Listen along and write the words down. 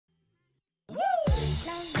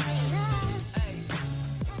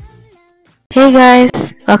Hey guys,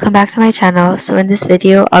 welcome back to my channel. So in this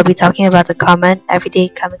video, I'll be talking about a common everyday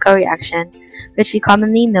chemical reaction which we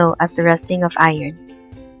commonly know as the rusting of iron.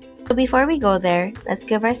 So before we go there, let's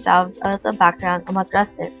give ourselves a little background on what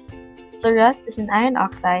rust is. So rust is an iron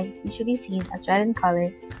oxide usually seen as red in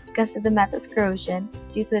color because of the metal's corrosion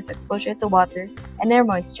due to its exposure to water and air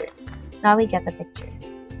moisture. Now we get the picture.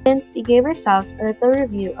 Since we gave ourselves a little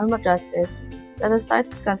review on what rust is, let us start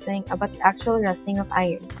discussing about the actual rusting of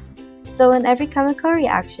iron. So in every chemical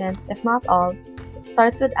reaction, if not all, it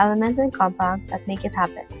starts with elements and compounds that make it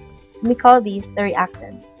happen. We call these the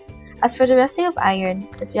reactants. As for the rusting of iron,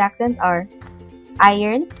 its reactants are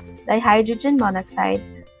iron, dihydrogen monoxide,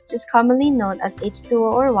 which is commonly known as H2O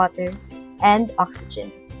or water, and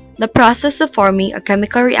oxygen. The process of forming a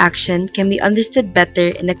chemical reaction can be understood better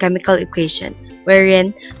in a chemical equation,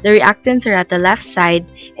 wherein the reactants are at the left side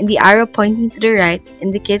and the arrow pointing to the right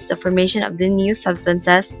indicates the formation of the new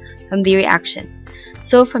substances from the reaction.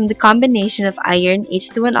 So from the combination of iron,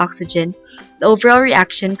 H2 and oxygen, the overall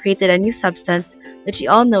reaction created a new substance which we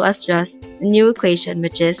all know as rust, a new equation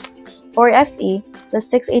which is 4Fe plus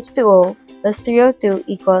 6H2O plus 3O2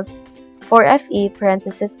 equals 4Fe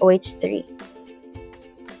parenthesis OH3.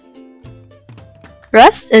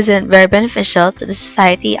 Rust isn't very beneficial to the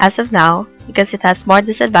society as of now because it has more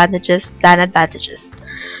disadvantages than advantages.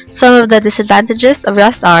 Some of the disadvantages of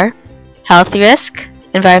rust are health risk,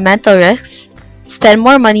 environmental risks, spend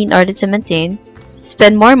more money in order to maintain,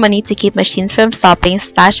 spend more money to keep machines from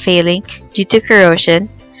stopping/failing due to corrosion,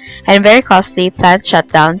 and very costly plant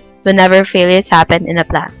shutdowns whenever failures happen in a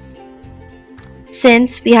plant.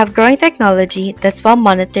 Since we have growing technology that's well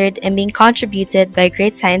monitored and being contributed by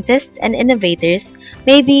great scientists and innovators,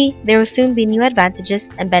 maybe there will soon be new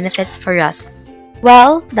advantages and benefits for rust.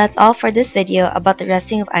 Well, that's all for this video about the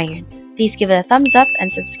rusting of iron. Please give it a thumbs up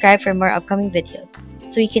and subscribe for more upcoming videos,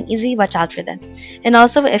 so you can easily watch out for them. And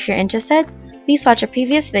also, if you're interested, please watch a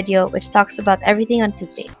previous video which talks about everything on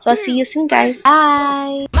toothpaste. So I'll see you soon guys.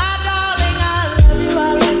 Bye!